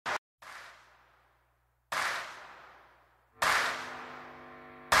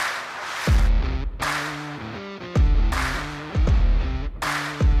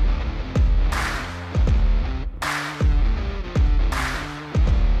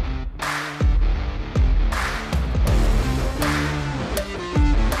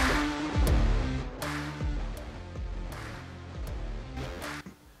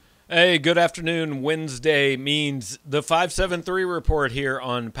Hey, good afternoon. Wednesday means the 573 report here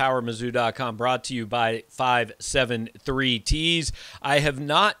on PowerMizzou.com, brought to you by 573Tees. I have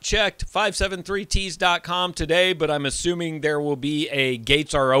not checked 573tees.com today, but I'm assuming there will be a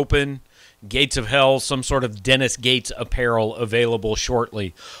Gates Are Open, Gates of Hell, some sort of Dennis Gates apparel available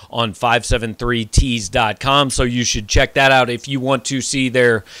shortly on 573tees.com. So you should check that out if you want to see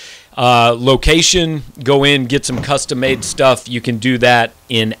their location. Go in, get some custom-made stuff. You can do that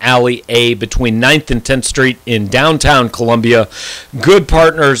in Alley A between 9th and 10th Street in downtown Columbia. Good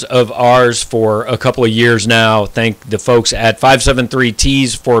partners of ours for a couple of years now. Thank the folks at 573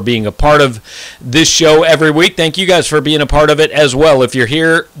 Tees for being a part of this show every week. Thank you guys for being a part of it as well. If you're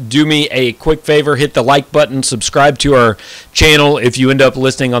here, do me a quick favor, hit the like button, subscribe to our channel. If you end up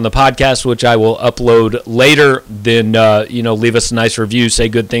listening on the podcast, which I will upload later, then leave us a nice review, say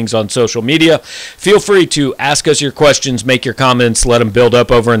good things on social media. Feel free to ask us your questions, make your comments, let them build up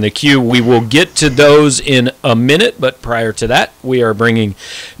over in the queue. We will get to those in a minute, but prior to that, we are bringing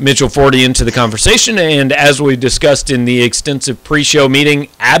Mitchell Forty into the conversation, and as we discussed in the extensive pre-show meeting,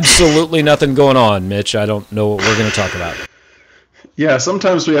 absolutely nothing going on, Mitch. I don't know what we're going to talk about. Yeah,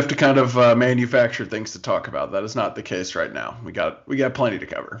 sometimes we have to kind of manufacture things to talk about. That is not the case right now. We got plenty to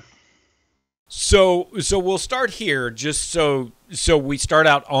cover. So we'll start here, just so we start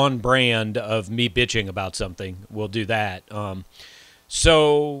out on brand of me bitching about something. We'll do that.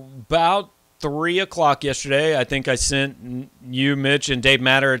 So about 3 o'clock yesterday, I think I sent you, Mitch, and Dave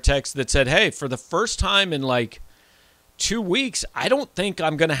Matter a text that said, hey, for the first time in like 2 weeks, I don't think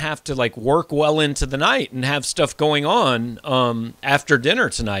I'm going to have to like work well into the night and have stuff going on after dinner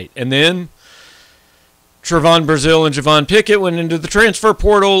tonight. And then Trevon Brazile and Javon Pickett went into the transfer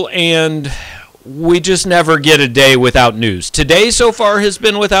portal, and we just never get a day without news. Today so far has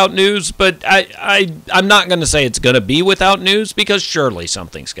been without news, but I'm not going to say it's going to be without news because surely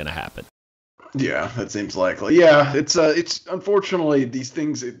something's going to happen. Yeah, that seems likely. Yeah, it's unfortunately these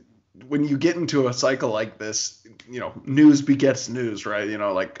things, when you get into a cycle like this, news begets news, right?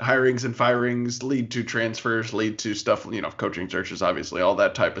 Like hirings and firings lead to transfers, lead to stuff, coaching searches, obviously, all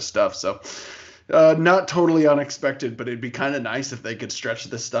that type of stuff. So not totally unexpected, but it'd be kind of nice if they could stretch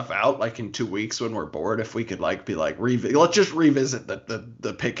this stuff out, like in 2 weeks when we're bored, if we could let's just revisit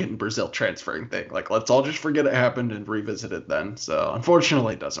the Pickett and Brazile transferring thing. Like, let's all just forget it happened and revisit it then. So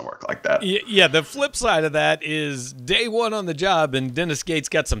unfortunately, it doesn't work like that. Yeah, the flip side of that is day one on the job, and Dennis Gates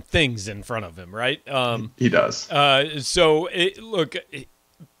got some things in front of him, right? He does. Look,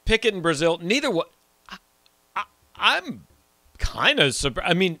 Pickett and Brazile, neither one. I'm kind of surprised.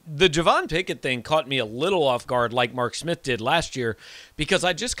 I mean, the Javon Pickett thing caught me a little off guard, like Mark Smith did last year, because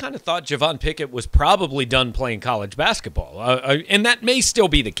I just kind of thought Javon Pickett was probably done playing college basketball, and that may still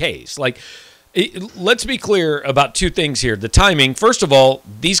be the case. Let's be clear about two things here. The timing, first of all,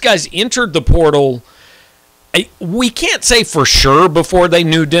 these guys entered the portal. We can't say for sure before they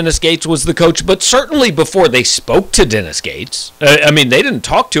knew Dennis Gates was the coach, but certainly before they spoke to Dennis Gates. They didn't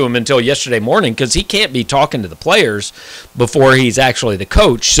talk to him until yesterday morning because he can't be talking to the players before he's actually the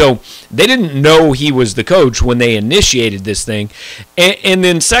coach. So they didn't know he was the coach when they initiated this thing. And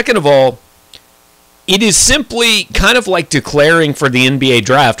then second of all, it is simply kind of like declaring for the NBA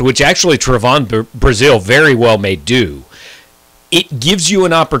draft, which actually Trevon Brazile very well may do. It gives you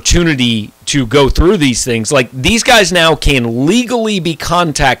an opportunity to go through these things. Like, these guys now can legally be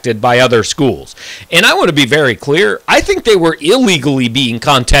contacted by other schools. And I want to be very clear, I think they were illegally being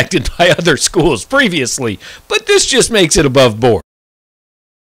contacted by other schools previously, but this just makes it above board.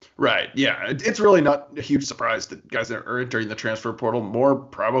 Right, yeah. It's really not a huge surprise that guys that are entering the transfer portal more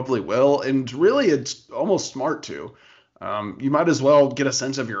probably will, and really it's almost smart to. You might as well get a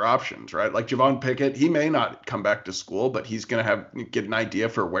sense of your options, right? Like Javon Pickett, he may not come back to school, but he's going to get an idea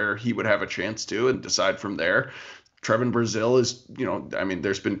for where he would have a chance to and decide from there. Trevon Brazile is,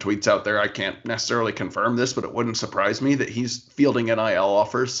 there's been tweets out there. I can't necessarily confirm this, but it wouldn't surprise me that he's fielding NIL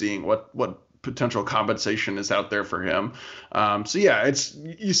offers, seeing what potential compensation is out there for him. You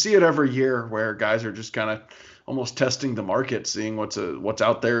see it every year where guys are just kind of almost testing the market, seeing what's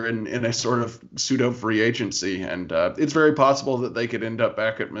out there in a sort of pseudo free agency. And it's very possible that they could end up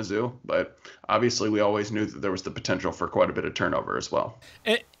back at Mizzou, but obviously we always knew that there was the potential for quite a bit of turnover as well.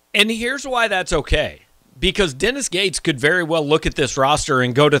 And here's why that's okay. Because Dennis Gates could very well look at this roster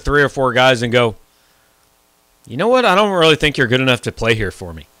and go to 3 or 4 guys and go, you know what? I don't really think you're good enough to play here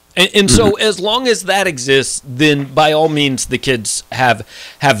for me. And so as long as that exists, then by all means the kids have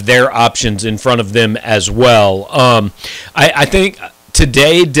their options in front of them as well. I think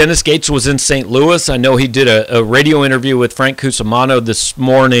today, Dennis Gates was in St. Louis. I know he did a radio interview with Frank Cusimano this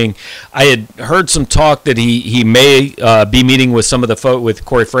morning. I had heard some talk that he may be meeting with some of the with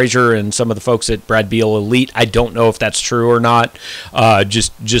Corey Frazier and some of the folks at Brad Beal Elite. I don't know if that's true or not.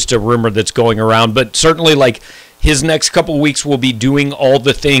 Just a rumor that's going around. But certainly, like, his next couple weeks will be doing all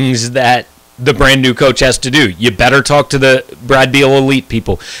the things that the brand new coach has to do. You better talk to the Brad Beal Elite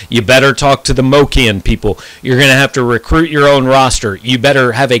people. You better talk to the Mocan people. You're going to have to recruit your own roster. You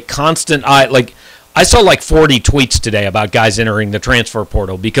better have a constant eye. Like, I saw like 40 tweets today about guys entering the transfer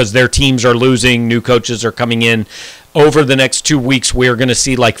portal because their teams are losing, new coaches are coming in. Over the next 2 weeks, we're going to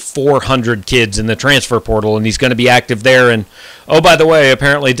see like 400 kids in the transfer portal, and he's going to be active there. And, oh, by the way,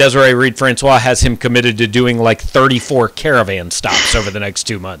 apparently Desiree Reed-Francois has him committed to doing like 34 caravan stops over the next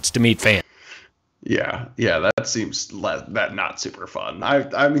 2 months to meet fans. Yeah, that seems that not super fun.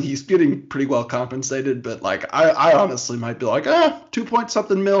 I mean, he's getting pretty well compensated, but like I honestly might be like, 2 point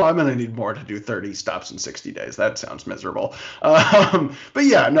something mil. I'm gonna need more to do 30 stops in 60 days. That sounds miserable. But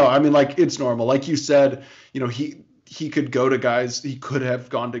yeah, no, I mean, like, it's normal. Like you said, he could go to guys. He could have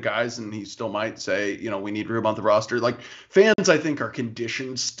gone to guys, and he still might say, we need room on the roster. Like, fans, I think, are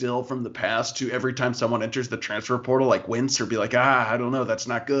conditioned still from the past to every time someone enters the transfer portal, like, wince or be like, I don't know, that's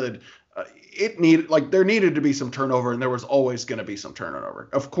not good. There needed to be some turnover, and there was always going to be some turnover.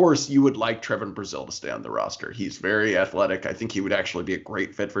 Of course, you would like Trevon Brazile to stay on the roster. He's very athletic. I think he would actually be a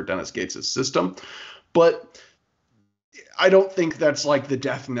great fit for Dennis Gates' system, but I don't think that's like the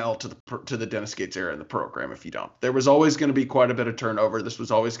death knell to the Dennis Gates era in the program. If you don't, there was always going to be quite a bit of turnover. This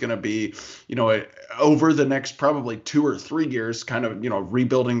was always going to be, over the next probably 2 or 3 years, kind of,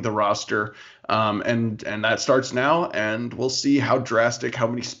 rebuilding the roster. And that starts now, and we'll see how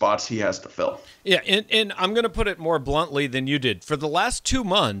many spots he has to fill. Yeah, and I'm going to put it more bluntly than you did. For the last 2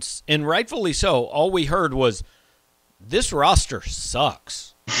 months, and rightfully so, all we heard was, this roster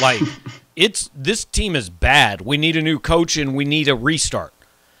sucks. Like, this team is bad. We need a new coach, and we need a restart.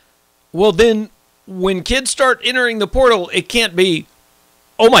 Well, then, when kids start entering the portal, it can't be,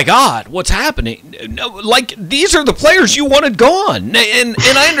 oh my God, what's happening? No, like, these are the players you wanted gone. And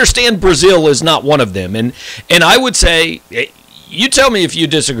I understand Brazile is not one of them. And I would say, you tell me if you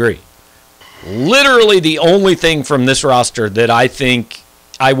disagree. Literally the only thing from this roster that I think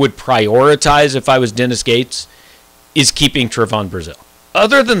I would prioritize if I was Dennis Gates is keeping Trevon Brazile.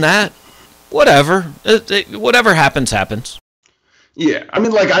 Other than that, whatever. Whatever happens, happens. Yeah, I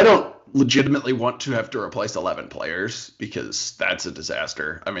mean, like, I don't legitimately want to have to replace 11 players because that's a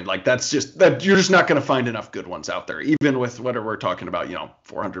disaster. I mean, like, that's just that you're just not going to find enough good ones out there, even with whatever we're talking about,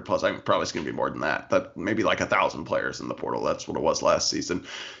 400 plus. I mean, probably it's going to be more than that. That maybe like 1,000 players in the portal. That's what it was last season.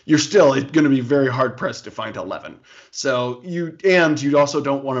 You're still going to be very hard pressed to find 11. So you also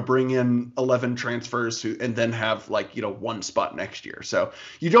don't want to bring in 11 transfers and then have like, one spot next year. So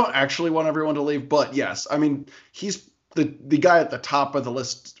you don't actually want everyone to leave. But yes, I mean, he's the guy at the top of the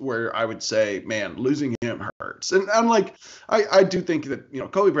list where I would say, man, losing him hurts. And I'm like, I do think that,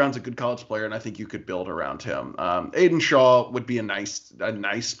 Kobe Brown's a good college player, and I think you could build around him. Aiden Shaw would be a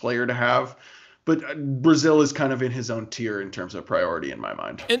nice player to have, but Brazile is kind of in his own tier in terms of priority in my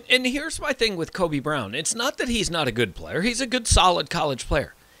mind. And here's my thing with Kobe Brown. It's not that he's not a good player. He's a good, solid college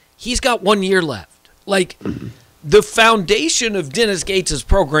player. He's got 1 year left. Like, the foundation of Dennis Gates'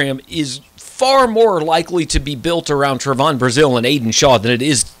 program is far more likely to be built around Trevon Brazile and Aiden Shaw than it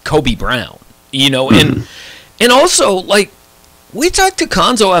is Kobe Brown, and also, like, we talked to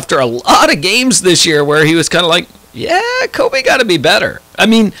Konzo after a lot of games this year where he was kind of like, yeah, Kobe got to be better. I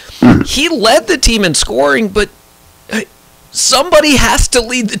mean, he led the team in scoring, but somebody has to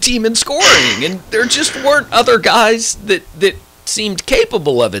lead the team in scoring, and there just weren't other guys that seemed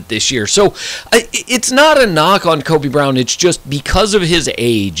capable of it this year. So it's not a knock on Kobe Brown. It's just because of his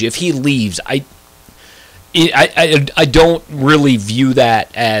age. If he leaves, I don't really view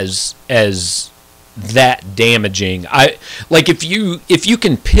that as that damaging. If you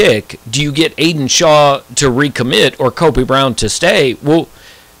can pick, do you get Aiden Shaw to recommit or Kobe Brown to stay? Well,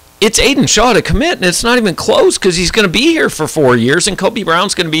 it's Aiden Shaw to commit, and it's not even close because he's going to be here for 4 years, and Kobe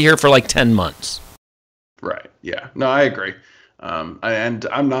Brown's going to be here for like 10 months. Right. Yeah. No, I agree. And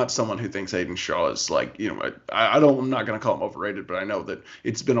I'm not someone who thinks Aiden Shaw is like, I'm not going to call him overrated, but I know that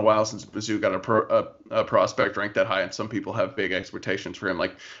it's been a while since Mizzou got a prospect ranked that high, and some people have big expectations for him.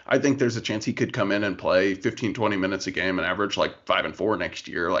 Like, I think there's a chance he could come in and play 15, 20 minutes a game and average like 5 and 4 next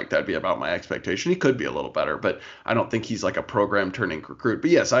year. Like, that'd be about my expectation. He could be a little better, but I don't think he's like a program turning recruit. But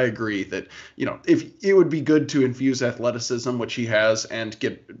yes, I agree that, if it would be good to infuse athleticism, which he has, and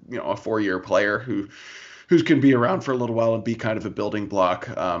get, a 4-year player who can be around for a little while and be kind of a building block.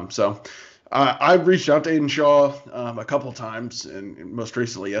 So I've reached out to Aiden Shaw a couple times, and most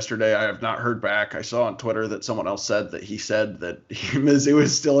recently yesterday. I have not heard back. I saw on Twitter that someone else said that he said that Mizzou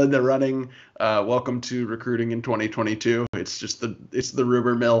is still in the running. Welcome to recruiting in 2022. It's just the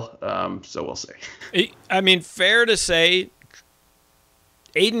rumor mill. So we'll see. I mean, fair to say,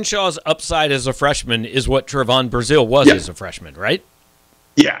 Aiden Shaw's upside as a freshman is what Trevon Brazile was as a freshman, right?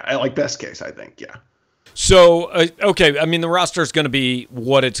 Yeah, I like best case, I think. Yeah. So, okay, I mean, the roster is going to be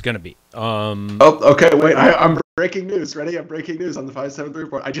what it's going to be. Okay, wait, I'm breaking news. Ready? I'm breaking news on the 573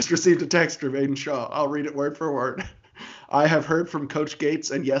 report. I just received a text from Aiden Shaw. I'll read it word for word. I have heard from Coach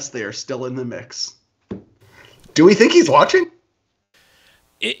Gates, and yes, they are still in the mix. Do we think he's watching?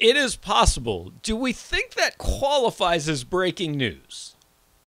 It is possible. Do we think that qualifies as breaking news?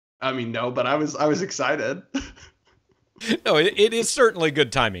 I mean, no, but I was excited. No, it is certainly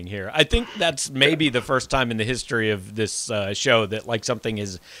good timing here. I think that's maybe the first time in the history of this show that like something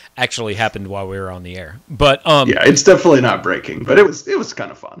has actually happened while we were on the air. But yeah, it's definitely not breaking, but it was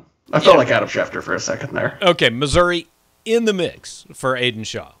kind of fun. I felt like Adam Schefter for a second there. Okay, Missouri in the mix for Aiden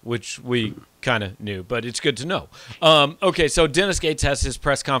Shaw, which we kind of knew, but it's good to know. Okay, so Dennis Gates has his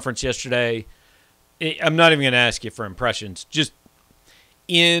press conference yesterday. I'm not even going to ask you for impressions. Just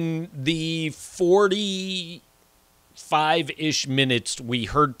in the 45-ish minutes we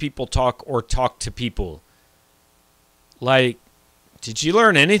heard people talk or talk to people. Like, did you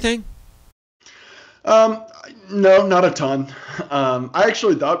learn anything? No, not a ton. I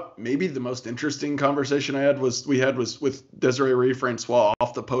actually thought maybe the most interesting conversation we had was with Desiree Reed-Francois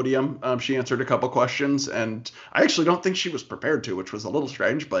off the podium. She answered a couple questions, and I actually don't think she was prepared to, which was a little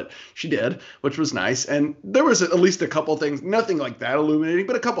strange, but she did, which was nice. And there was at least a couple things, nothing like that illuminating,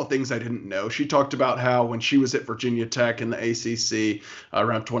 but a couple things I didn't know. She talked about how when she was at Virginia Tech in the ACC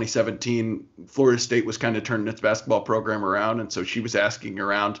around 2017, Florida State was kind of turning its basketball program around, and so she was asking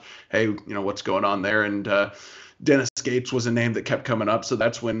around, hey, what's going on there? And Dennis Gates was a name that kept coming up, so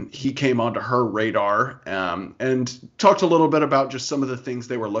that's when he came onto her radar, and talked a little bit about just some of the things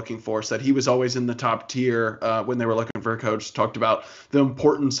they were looking for. Said he was always in the top tier when they were looking for a coach. Talked about the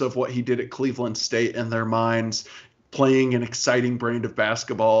importance of what he did at Cleveland State in their minds, playing an exciting brand of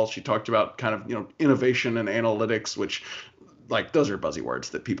basketball. She talked about kind of innovation and analytics, which like those are buzzy words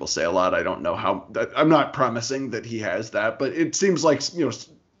that people say a lot. I don't know how. I'm not promising that he has that, but it seems like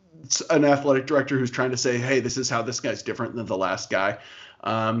an athletic director who's trying to say, hey, this is how this guy's different than the last guy.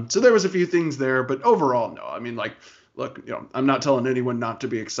 So there was a few things there, but overall, no. I mean, like, look, I'm not telling anyone not to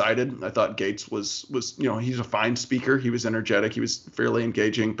be excited. I thought Gates was he's a fine speaker. He was energetic. He was fairly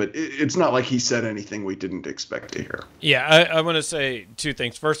engaging, but it's not like he said anything we didn't expect to hear. Yeah, I want to say two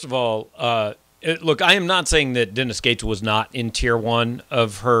things. First of all, look, I am not saying that Dennis Gates was not in tier one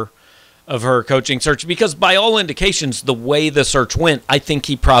of her coaching search, because by all indications, the way the search went, I think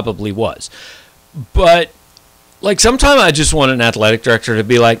he probably was. But like sometimes I just want an athletic director to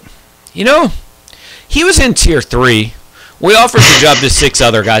be like, he was in tier 3. We offered the job to 6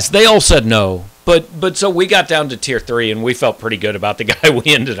 other guys. They all said no. But so we got down to tier 3 and we felt pretty good about the guy we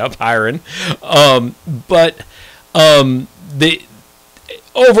ended up hiring. But the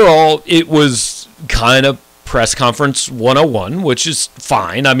overall it was kind of press conference 101, which is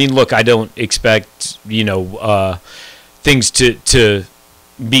fine. I mean, look, I don't expect things to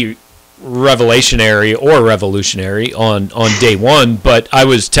be revolutionary on day one, but I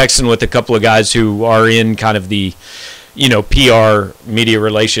was texting with a couple of guys who are in kind of the PR media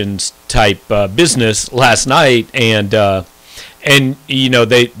relations type business last night, and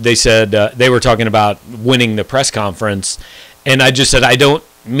they said they were talking about winning the press conference, and I just said, I don't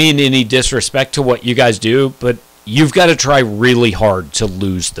mean any disrespect to what you guys do, but you've got to try really hard to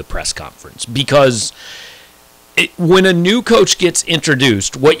lose the press conference, because when a new coach gets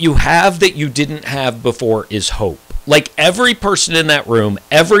introduced, what you have that you didn't have before is hope. Like every person in that room,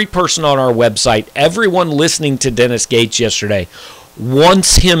 every person on our website, everyone listening to Dennis Gates yesterday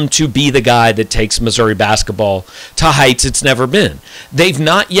wants him to be the guy that takes Missouri basketball to heights it's never been. They've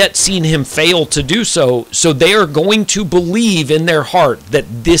not yet seen him fail to do so, so they are going to believe in their heart that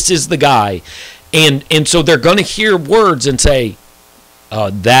this is the guy. And so they're going to hear words and say,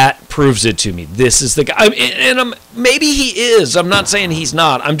 that proves it to me. This is the guy. And maybe he is. I'm not saying he's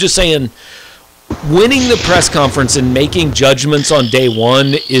not. I'm just saying winning the press conference and making judgments on day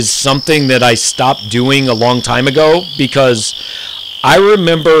one is something that I stopped doing a long time ago, because I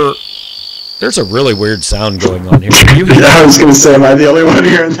remember there's a really weird sound going on here. I was going to say, am I the only one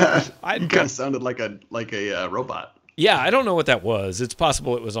hearing that? It kind of sounded like a robot. Yeah, I don't know what that was. It's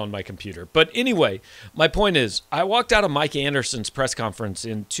possible it was on my computer. But anyway, my point is, I walked out of Mike Anderson's press conference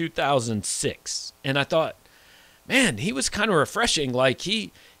in 2006, and I thought, man, he was kind of refreshing. Like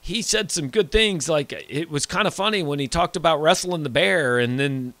he he said some good things. Like, it was kind of funny when he talked about wrestling the bear, and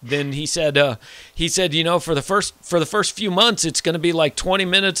then he said for the first few months it's going to be like 20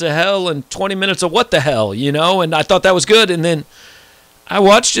 minutes of hell and 20 minutes of what the hell, and I thought that was good. And then I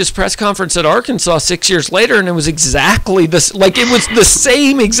watched his press conference at Arkansas 6 years later, and it was exactly this. Like, it was the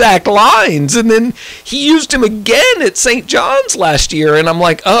same exact lines, and then he used him again at St. John's last year, and I'm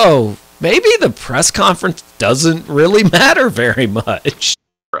like, oh, maybe the press conference doesn't really matter very much.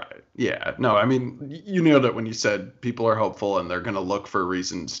 Right. Yeah. No, I mean, you nailed it when you said people are hopeful and they're going to look for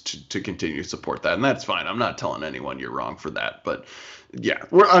reasons to continue to support that. And that's fine. I'm not telling anyone you're wrong for that. But yeah,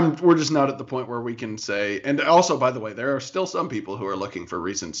 we're just not at the point where we can say. And also, by the way, there are still some people who are looking for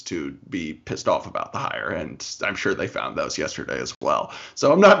reasons to be pissed off about the hire. And I'm sure they found those yesterday as well.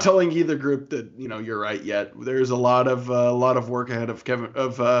 So I'm not telling either group that, you're right yet. There's a lot of work ahead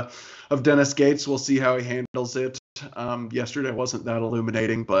of Dennis Gates. We'll see how he handles it. Yesterday wasn't that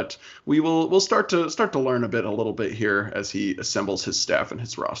illuminating, but we'll start to learn a little bit here as he assembles his staff and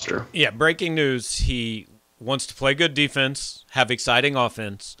his roster. Yeah, breaking news. He wants to play good defense, have exciting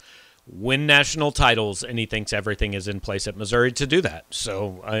offense, win national titles, and he thinks everything is in place at Missouri to do that.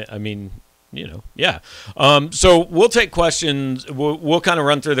 So, I mean, yeah. So we'll take questions. We'll kind of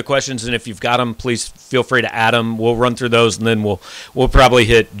run through the questions, and if you've got them, please feel free to add them. We'll run through those, and then we'll probably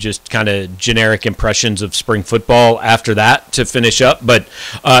hit just kind of generic impressions of spring football after that to finish up. But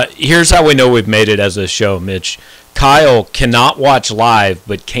here's how we know we've made it as a show, Mitch. Kyle cannot watch live,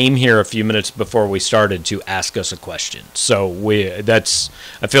 but came here a few minutes before we started to ask us a question. So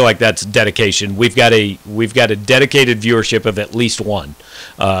I feel like that's dedication. We've got a dedicated viewership of at least one,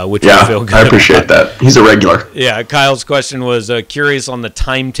 which I feel good. I appreciate that. He's a regular. Yeah, Kyle's question was curious on the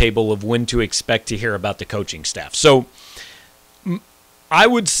timetable of when to expect to hear about the coaching staff. So I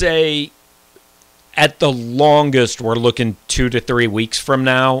would say, at the longest, we're looking 2 to 3 weeks from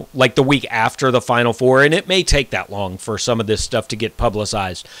now, like the week after the Final Four, and it may take that long for some of this stuff to get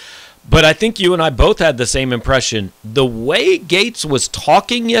publicized. But I think you and I both had the same impression. The way Gates was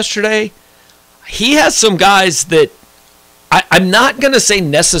talking yesterday, he has some guys that I'm not going to say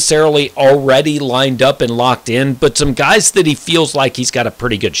necessarily already lined up and locked in, but some guys that he feels like he's got a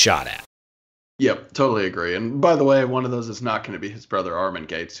pretty good shot at. Yep, totally agree. And by the way, one of those is not going to be his brother Armin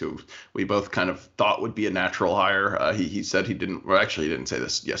Gates, who we both kind of thought would be a natural hire. He said he didn't. Well, actually, he didn't say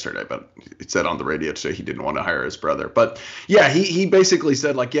this yesterday, but he said on the radio today he didn't want to hire his brother. But yeah, he basically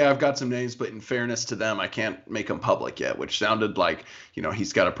said, like, yeah, I've got some names, but in fairness to them, I can't make them public yet, which sounded like,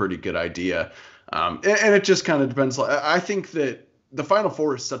 he's got a pretty good idea. And it just kind of depends. I think that the Final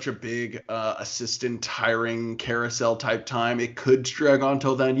Four is such a big assistant hiring carousel type time. It could drag on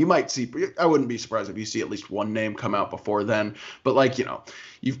till then. You might see, I wouldn't be surprised if you see at least one name come out before then. But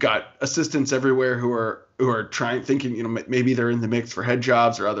you've got assistants everywhere who are thinking, maybe they're in the mix for head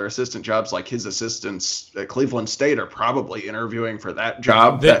jobs or other assistant jobs. Like his assistants at Cleveland State are probably interviewing for that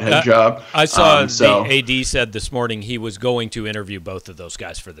job, that head job. I saw the AD said this morning he was going to interview both of those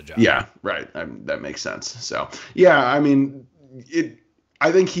guys for the job. Yeah, right. That makes sense. So, yeah, I mean, I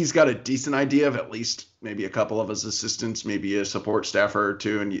think he's got a decent idea of at least maybe a couple of his assistants, maybe a support staffer or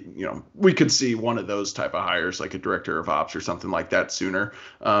two. And, we could see one of those type of hires, like a director of ops or something like that sooner.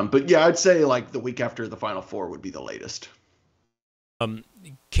 But yeah, I'd say like the week after the Final Four would be the latest.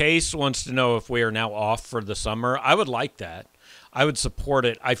 Case wants to know if we are now off for the summer. I would like that. I would support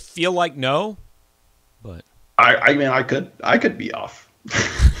it. I feel like no, but I mean, I could be off.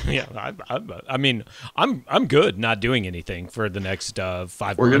 Yeah, I mean, I'm good not doing anything for the next 5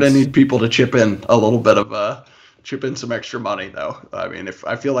 months. We're gonna need people to chip in a little bit of chip in some extra money, though. I mean,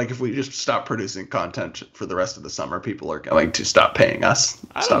 I feel like if we just stop producing content for the rest of the summer, people are going to stop paying us.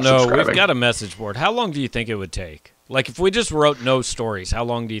 I don't know. We've got a message board. How long do you think it would take? Like, if we just wrote no stories, how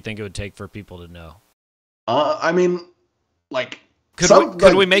long do you think it would take for people to know? I mean, like.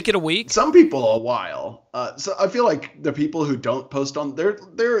 Could we make it a week? Some people a while. So I feel like the people who don't post on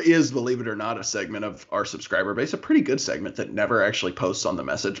there is, believe it or not, a segment of our subscriber base, a pretty good segment that never actually posts on the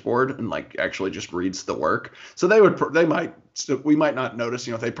message board and like actually just reads the work. So we might not notice.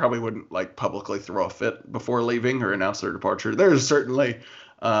 They probably wouldn't like publicly throw a fit before leaving or announce their departure. There's certainly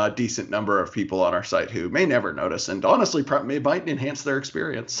a decent number of people on our site who may never notice and honestly might enhance their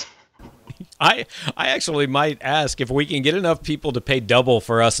experience. I actually might ask if we can get enough people to pay double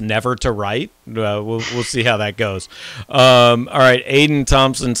for us never to write. We'll see how that goes. All right, Aiden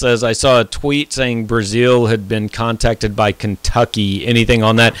Thompson says, I saw a tweet saying Brazil had been contacted by Kentucky. Anything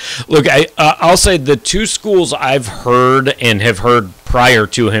on that? Look, I'll say the two schools I've heard and have heard prior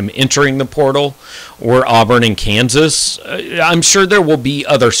to him entering the portal were Auburn and Kansas. I'm sure there will be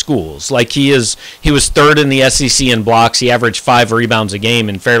other schools. Like he was third in the SEC in blocks. He averaged 5 rebounds a game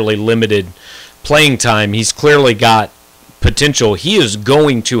in fairly limited playing time. He's clearly got potential. He is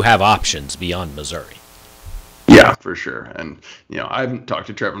going to have options beyond Missouri. Yeah, for sure. And, I haven't talked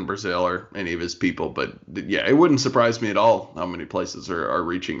to Trevin Brazile or any of his people, but yeah, it wouldn't surprise me at all how many places are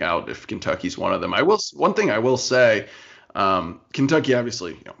reaching out if Kentucky's one of them. One thing I will say, Kentucky,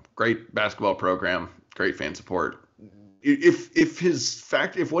 obviously, great basketball program, great fan support. If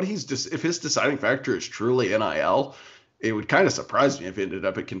his deciding factor is truly NIL, it would kind of surprise me if he ended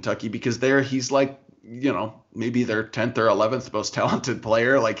up at Kentucky, because there he's like, maybe their 10th or 11th most talented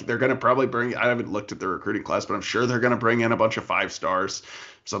player. Like they're going to probably I haven't looked at the recruiting class, but I'm sure they're going to bring in a bunch of 5 stars,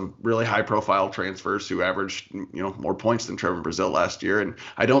 some really high profile transfers who averaged, more points than Trevin Brazile last year. And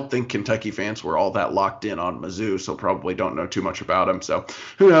I don't think Kentucky fans were all that locked in on Mizzou, so probably don't know too much about him. So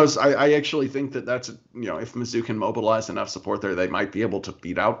who knows? I actually think that's, if Mizzou can mobilize enough support there, they might be able to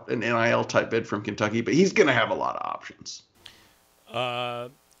beat out an NIL type bid from Kentucky, but he's going to have a lot of options.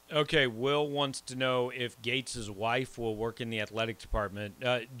 Okay, Will wants to know if Gates' wife will work in the athletic department.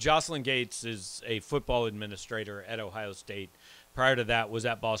 Jocelyn Gates is a football administrator at Ohio State. Prior to that, was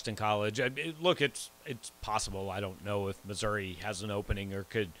at Boston College. Look, it's possible. I don't know if Missouri has an opening or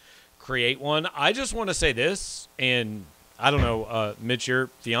could create one. I just want to say this, and I don't know, Mitch, your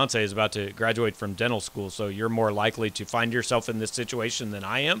fiance is about to graduate from dental school, so you're more likely to find yourself in this situation than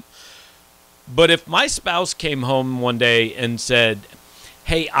I am. But if my spouse came home one day and said,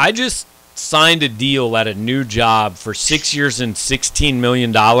 hey, I just signed a deal at a new job for 6 years and $16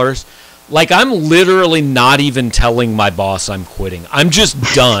 million. Like, I'm literally not even telling my boss I'm quitting. I'm just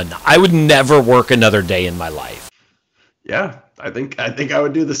done. I would never work another day in my life. Yeah, I think I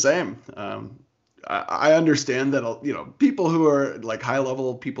would do the same. I understand that, people who are like high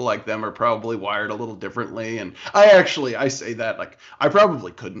level people like them are probably wired a little differently. And I say that, like, I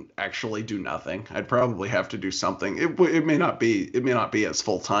probably couldn't actually do nothing. I'd probably have to do something. It may not be as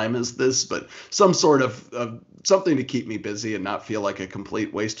full time as this, but some sort of something to keep me busy and not feel like a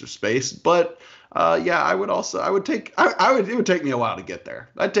complete waste of space. But it would take me a while to get there.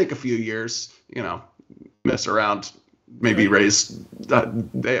 I'd take a few years, mess around. Maybe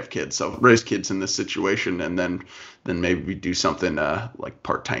they have kids, so raise kids in this situation, and then maybe do something like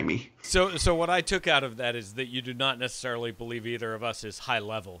part-timey. So what I took out of that is that you do not necessarily believe either of us is high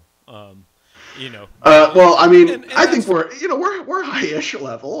level. Well, I mean, and I think we're high-ish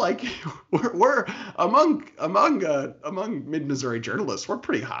level. Like we're among mid-Missouri journalists, we're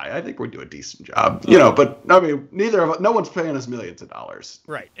pretty high. I think we do a decent job, But I mean, no one's paying us millions of dollars.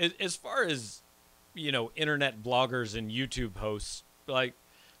 Right. As far as internet bloggers and YouTube hosts, like,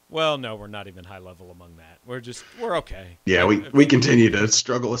 well, no, we're not even high level among that. We're okay. Yeah, we continue to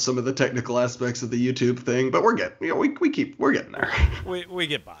struggle with some of the technical aspects of the YouTube thing, but we're getting, we're getting there. We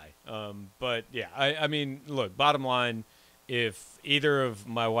get by. But yeah, I mean, look, bottom line, if either of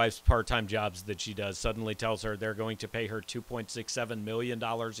my wife's part-time jobs that she does suddenly tells her they're going to pay her $2.67 million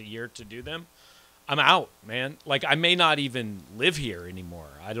a year to do them, I'm out, man. Like, I may not even live here anymore.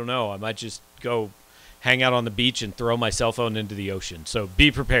 I don't know. I might just go hang out on the beach and throw my cell phone into the ocean. So be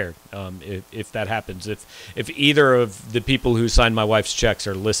prepared if that happens. If either of the people who signed my wife's checks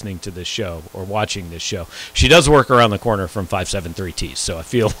are listening to this show or watching this show, she does work around the corner from 573T. So I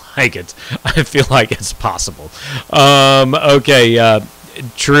feel like it's possible. Okay.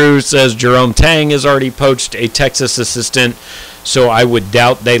 True says Jerome Tang has already poached a Texas assistant, so I would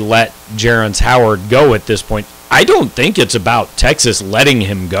doubt they let Jerrance Howard go at this point. I don't think it's about Texas letting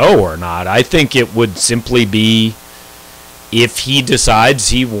him go or not. I think it would simply be if he decides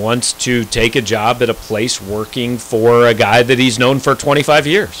he wants to take a job at a place working for a guy that he's known for 25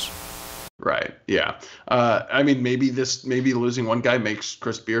 years. Right. Yeah. I mean, maybe losing one guy makes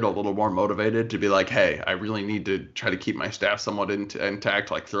Chris Beard a little more motivated to be like, hey, I really need to try to keep my staff somewhat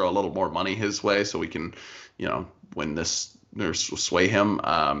intact, like throw a little more money his way so we can, win this or sway him.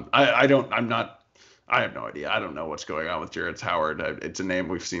 I have no idea. I don't know what's going on with Jerrance Howard. It's a name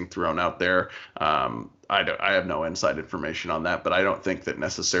we've seen thrown out there. I have no inside information on that, but I don't think that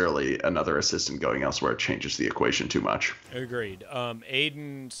necessarily another assistant going elsewhere changes the equation too much. Agreed.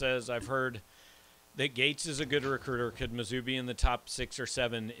 Aiden says, I've heard that Gates is a good recruiter. Could Mizzou be in the top 6 or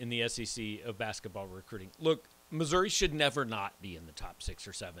 7 in the SEC of basketball recruiting? Look, Missouri should never not be in the top 6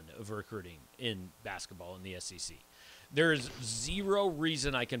 or 7 of recruiting in basketball in the SEC. There's zero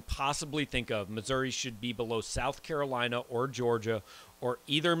reason I can possibly think of Missouri should be below South Carolina or Georgia or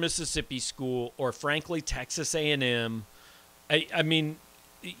either Mississippi school or, frankly, Texas A&M. I mean,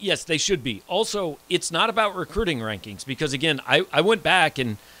 yes, they should be. Also, it's not about recruiting rankings because, again, I went back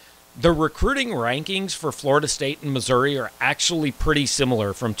and the recruiting rankings for Florida State and Missouri are actually pretty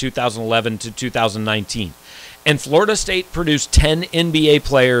similar from 2011 to 2019. And Florida State produced 10 NBA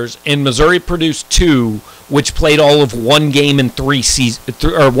players, and Missouri produced 2, which played all of one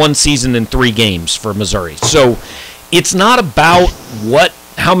season in 3 games for Missouri. So it's not about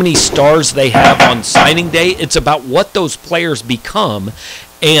how many stars they have on signing day. It's about what those players become.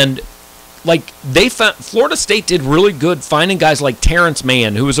 And like Florida State did really good finding guys like Terrence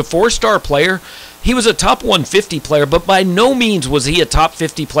Mann, who was a 4-star player. He was a top 150 player, but by no means was he a top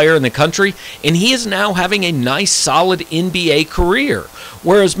 50 player in the country, and he is now having a nice, solid NBA career,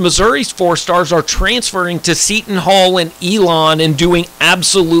 whereas Missouri's 4 stars are transferring to Seton Hall and Elon and doing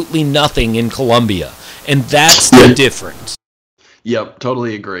absolutely nothing in Columbia, and that's the difference. Yep,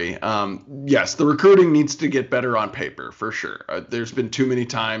 totally agree. Yes, the recruiting needs to get better on paper, for sure. There's been too many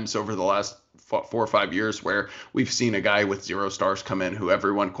times over the last 4 or 5 years where we've seen a guy with 0 stars come in who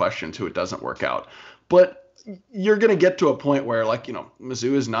everyone questions who it doesn't work out. But you're going to get to a point where, like,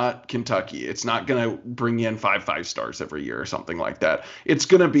 Mizzou is not Kentucky. It's not going to bring in 5 stars every year or something like that. It's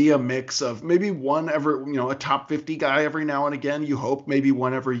going to be a mix of maybe one a top 50 guy every now and again. You hope maybe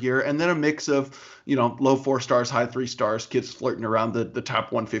one every year. And then a mix of, low 4 stars, high 3 stars, kids flirting around the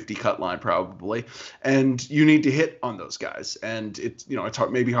top 150 cut line probably. And you need to hit on those guys. And it's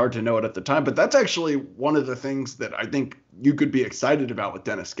maybe hard to know it at the time, but that's actually one of the things that I think you could be excited about with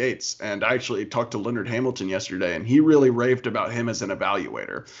Dennis Gates. And I actually talked to Leonard Hamilton yesterday, and he really raved about him as an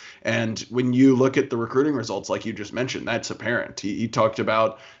evaluator. And when you look at the recruiting results, like you just mentioned, that's apparent. He talked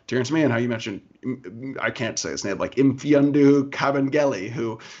about Terrence Mann, how you mentioned, I can't say his name, like Mfiondu Kabengele,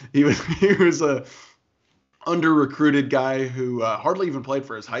 who he was a under-recruited guy who hardly even played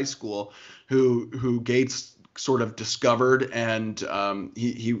for his high school, who Gates sort of discovered, and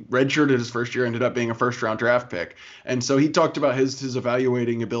he redshirted his first year, ended up being a first-round draft pick. And so he talked about his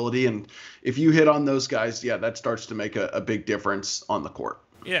evaluating ability, and if you hit on those guys, yeah, that starts to make a big difference on the court.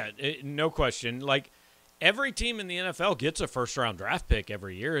 Yeah, no question. Like, every team in the NFL gets a first-round draft pick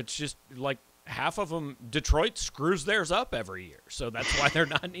every year. It's just like half of them, Detroit screws theirs up every year, so that's why they're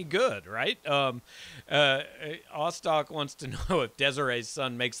not any good, right? Ostock wants to know if Desiree's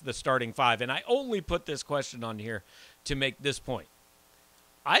son makes the starting 5, and I only put this question on here to make this point.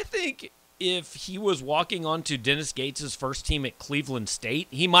 I think if he was walking onto Dennis Gates' first team at Cleveland State,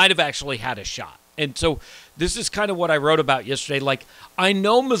 he might have actually had a shot. And so this is kind of what I wrote about yesterday. Like, I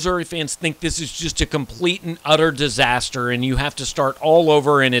know Missouri fans think this is just a complete and utter disaster and you have to start all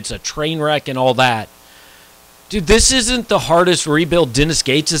over and it's a train wreck and all that. Dude, this isn't the hardest rebuild Dennis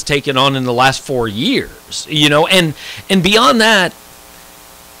Gates has taken on in the last 4 years, and beyond that,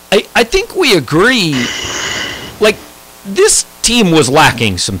 I think we agree, like, this team was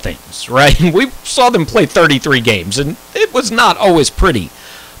lacking some things, right? We saw them play 33 games, and it was not always pretty.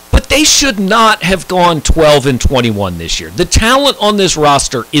 But they should not have gone 12-21 this year. The talent on this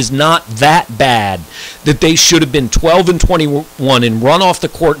roster is not that bad that they should have been 12-21 and run off the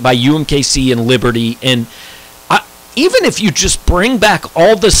court by UMKC and Liberty. And even if you just bring back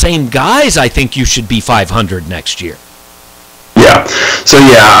all the same guys, I think you should be 500 next year. Yeah. So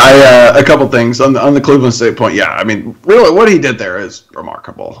yeah, a couple things on the Cleveland State point. Yeah, I mean, really, what he did there is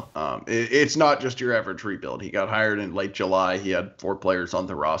remarkable. It's not just your average rebuild. He got hired in late July. He had 4 players on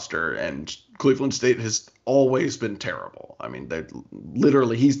the roster, and Cleveland State has always been terrible. I mean,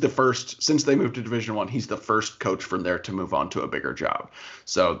 he's the first since they moved to Division I. He's the first coach from there to move on to a bigger job.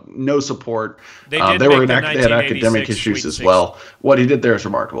 So no support. They had academic issues as well. What he did there is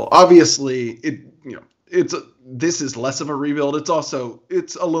remarkable. Obviously, this is less of a rebuild. It's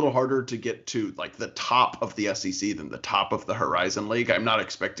a little harder to get to like the top of the SEC than the top of the Horizon League. I'm not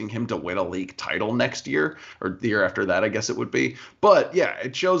expecting him to win a league title next year or the year after that, I guess it would be. But yeah,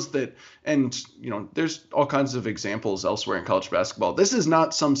 it shows that, and there's all kinds of examples elsewhere in college basketball. This is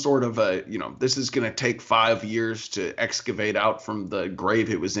not some sort of this is going to take 5 years to excavate out from the grave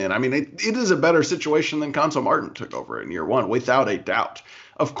it was in. I mean, it is a better situation than Conso Martin took over in year 1, without a doubt.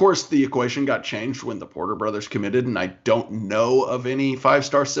 Of course, the equation got changed when the Porter brothers committed, and I don't know of any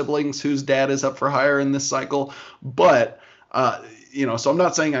 5-star siblings whose dad is up for hire in this cycle. But, so I'm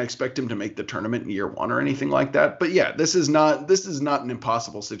not saying I expect him to make the tournament in year 1 or anything like that. But yeah, this is not an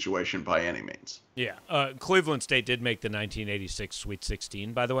impossible situation by any means. Yeah, Cleveland State did make the 1986 Sweet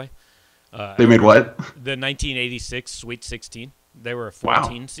 16, by the way. They made what? The 1986 Sweet 16. They were a Wow.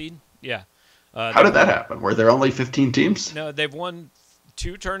 14 seed. Yeah. How did that happen? Were there only 15 teams? No, they've won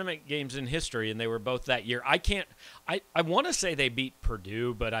 2 tournament games in history, and they were both that year. I want to say they beat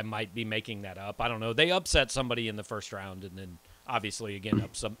Purdue, but I might be making that up. I don't know. They upset somebody in the first round, and then obviously again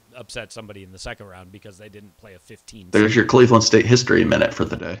upset somebody in the second round because they didn't play a 15. There's your Cleveland State history minute for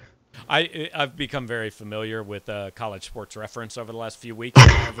the day. I've become very familiar with College Sports Reference over the last few weeks.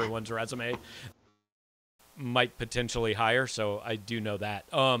 Everyone's resume might potentially hire, so I do know that.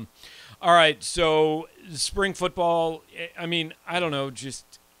 All right, so spring football, I mean, I don't know,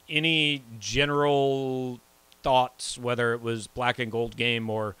 just any general thoughts, whether it was black and gold game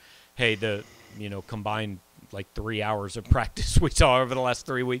or, hey, the combined like 3 hours of practice we saw over the last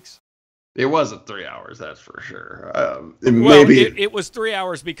 3 weeks? It wasn't 3 hours, that's for sure. It was 3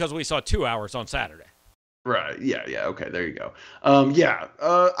 hours because we saw 2 hours on Saturday. Right. Yeah. Okay. There you go.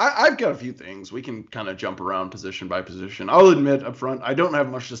 I've got a few things. We can kind of jump around position by position. I'll admit up front, I don't have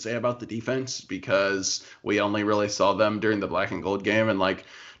much to say about the defense because we only really saw them during the black and gold game. And like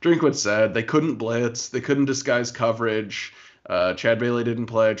Drinkwitz said, they couldn't blitz. They couldn't disguise coverage. Chad Bailey didn't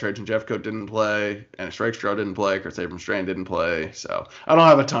play. Trajan Jeffcoat didn't play. Ennis Rakestraw didn't play. Chris Abrams-Strain didn't play. So I don't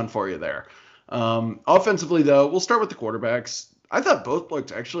have a ton for you there. Offensively, though, we'll start with the quarterbacks. I thought both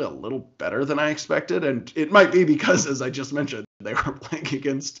looked actually a little better than I expected, and it might be because, as I just mentioned, they were playing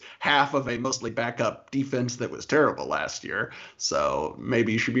against half of a mostly backup defense that was terrible last year. So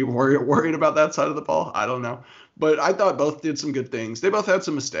maybe you should be worried about that side of the ball. I don't know. But I thought both did some good things. They both had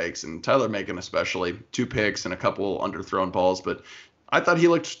some mistakes, and Tyler Macon especially, 2 picks and a couple underthrown balls. But I thought he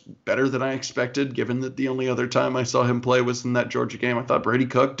looked better than I expected, given that the only other time I saw him play was in that Georgia game. I thought Brady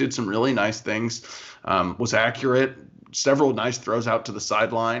Cook did some really nice things, was accurate. Several nice throws out to the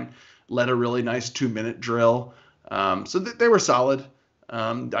sideline, led a really nice 2-minute drill. So they were solid.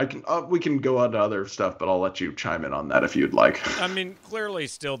 We can go on to other stuff, but I'll let you chime in on that if you'd like. I mean, clearly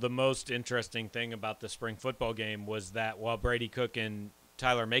still the most interesting thing about the spring football game was that while Brady Cook and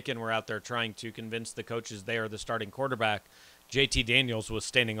Tyler Macon were out there trying to convince the coaches they are the starting quarterback, JT Daniels was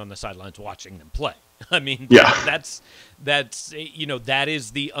standing on the sidelines watching them play. I mean, yeah. that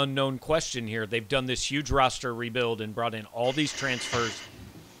is the unknown question here. They've done this huge roster rebuild and brought in all these transfers.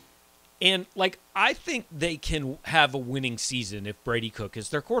 And, I think they can have a winning season if Brady Cook is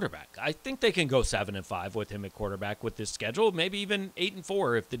their quarterback. I think they can go 7-5 with him at quarterback with this schedule, maybe even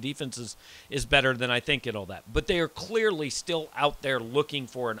 8-4 if the defense is better than I think and all that. But they are clearly still out there looking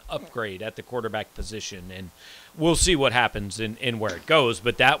for an upgrade at the quarterback position, and we'll see what happens and where it goes.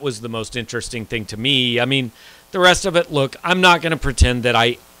 But that was the most interesting thing to me. I mean, the rest of it, look, I'm not going to pretend that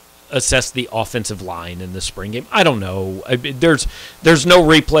I assess the offensive line in the spring game. I don't know. There's no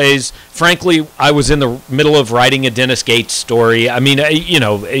replays. Frankly, I was in the middle of writing a Dennis Gates story. I mean, we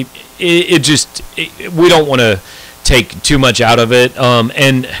don't want to take too much out of it.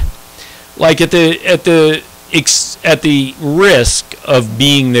 And like at the risk of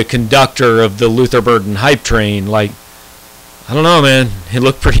being the conductor of the Luther Burden hype train, I don't know, man. It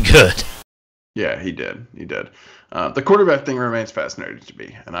looked pretty good. Yeah, he did. The quarterback thing remains fascinating to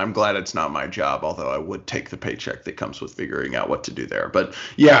me, and I'm glad it's not my job, although I would take the paycheck that comes with figuring out what to do there. But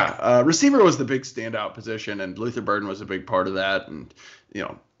yeah, receiver was the big standout position, and Luther Burden was a big part of that. And,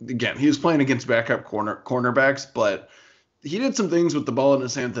 again, he was playing against backup cornerbacks, but he did some things with the ball in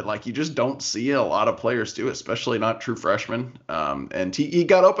his hand that you just don't see a lot of players do, especially not true freshmen. And he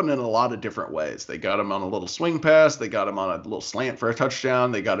got open in a lot of different ways. They got him on a little swing pass. They got him on a little slant for a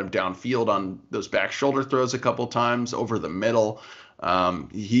touchdown. They got him downfield on those back shoulder throws a couple times over the middle.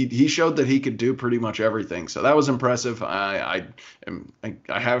 He showed that he could do pretty much everything. So that was impressive. I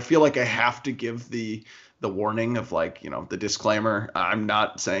feel like I have to give the warning of the disclaimer. I'm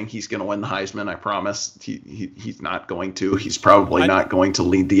not saying he's going to win the Heisman. I promise he's not going to. He's probably not going to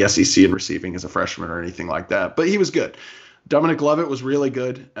lead the SEC in receiving as a freshman or anything like that, but he was good. Dominic Lovett was really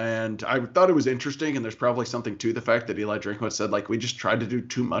good, and I thought it was interesting, and there's probably something to the fact that Eli Drinkwitz said, we just tried to do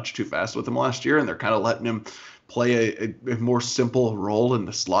too much too fast with him last year, and they're kind of letting him play a more simple role in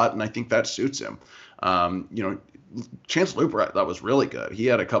the slot, and I think that suits him. Chance Looper, I thought, was really good. He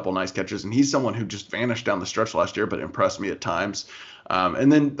had a couple nice catches, and he's someone who just vanished down the stretch last year, but impressed me at times. And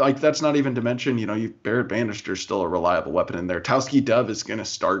then, that's not even to mention, Barrett Bannister's still a reliable weapon in there. Towski Dove is going to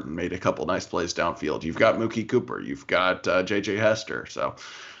start and made a couple nice plays downfield. You've got Mookie Cooper. You've got J.J. Hester. So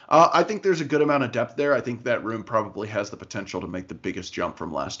I think there's a good amount of depth there. I think that room probably has the potential to make the biggest jump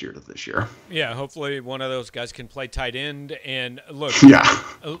from last year to this year. Yeah, hopefully one of those guys can play tight end. And look,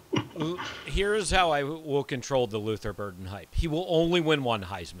 here's how I will control the Luther Burden hype. He will only win one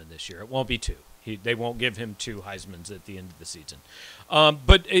Heisman this year. It won't be 2. They won't give him 2 Heismans at the end of the season.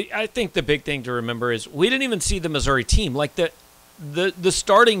 But I think the big thing to remember is we didn't even see the Missouri team. Like the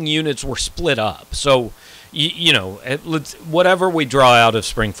starting units were split up. So, let's whatever we draw out of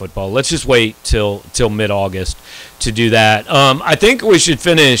spring football, let's just wait till mid-August to do that. I think we should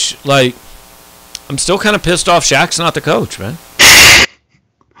finish, I'm still kind of pissed off Shaq's not the coach, man.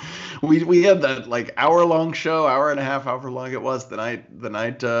 We had that hour-long show, hour and a half, however long it was, the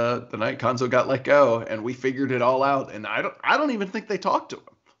night Konzo got let go, and we figured it all out. And I don't even think they talked to him,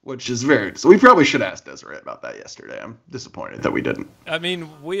 which is so we probably should ask Desiree about that yesterday. I'm disappointed that we didn't. I mean,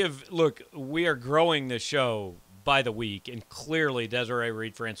 we are growing the show by the week, and clearly Desiree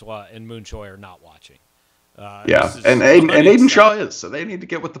Reed-Francois and Moon Choi are not watching. And Aiden Shaw is, so they need to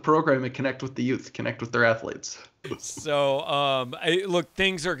get with the program and connect with the youth, connect with their athletes. So,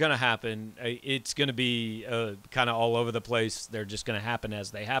 things are going to happen. It's going to be kind of all over the place. They're just going to happen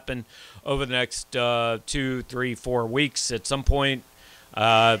as they happen over the next 2, 3, 4 weeks. At some point,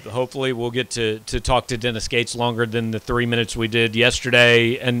 hopefully we'll get to talk to Dennis Gates longer than the 3 minutes we did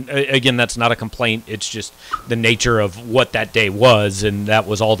yesterday. And again, that's not a complaint. It's just the nature of what that day was, and that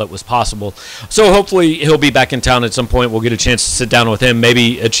was all that was possible. So hopefully he'll be back in town at some point. We'll get a chance to sit down with him,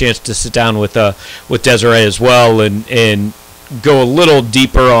 maybe a chance to sit down with Desiree as well, and go a little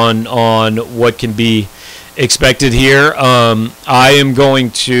deeper on what can be expected here. I am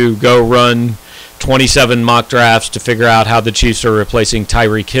going to go run 27 mock drafts to figure out how the Chiefs are replacing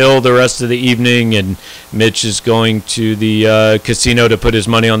Tyreek Hill the rest of the evening, and Mitch is going to the casino to put his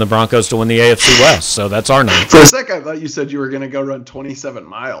money on the Broncos to win the AFC West. So that's our night. For a second, I thought you said you were going to go run 27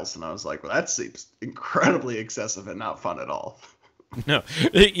 miles, and I was like, well, that seems incredibly excessive and not fun at all. No,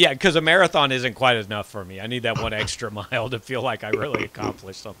 yeah, because a marathon isn't quite enough for me. I need that one extra mile to feel like I really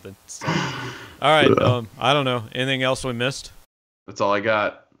accomplished something. So, all right, I don't know. Anything else we missed? That's all I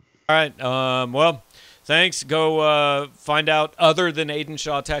got. All right. Well, thanks. Go find out, other than Aiden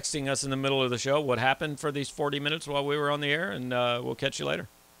Shaw texting us in the middle of the show, what happened for these 40 minutes while we were on the air, and we'll catch you later.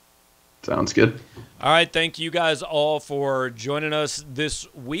 Sounds good. All right. Thank you guys all for joining us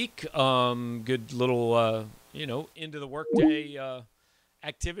this week. Good little, into the workday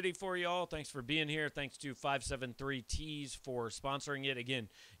activity for you all. Thanks for being here. Thanks to 573 Tees for sponsoring it. Again,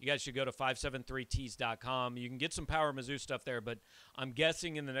 you guys should go to 573tees.com. You can get some Power Mizzou stuff there, but I'm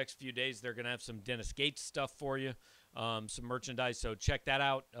guessing in the next few days they're going to have some Dennis Gates stuff for you, some merchandise. So check that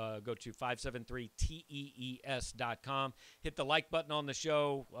out. Go to 573tees.com. Hit the like button on the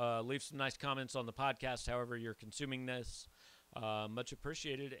show. Leave some nice comments on the podcast, however you're consuming this. Much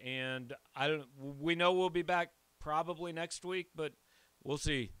appreciated. And we know we'll be back probably next week, but we'll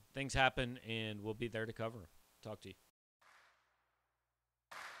see. Things happen, and we'll be there to cover. Talk to you.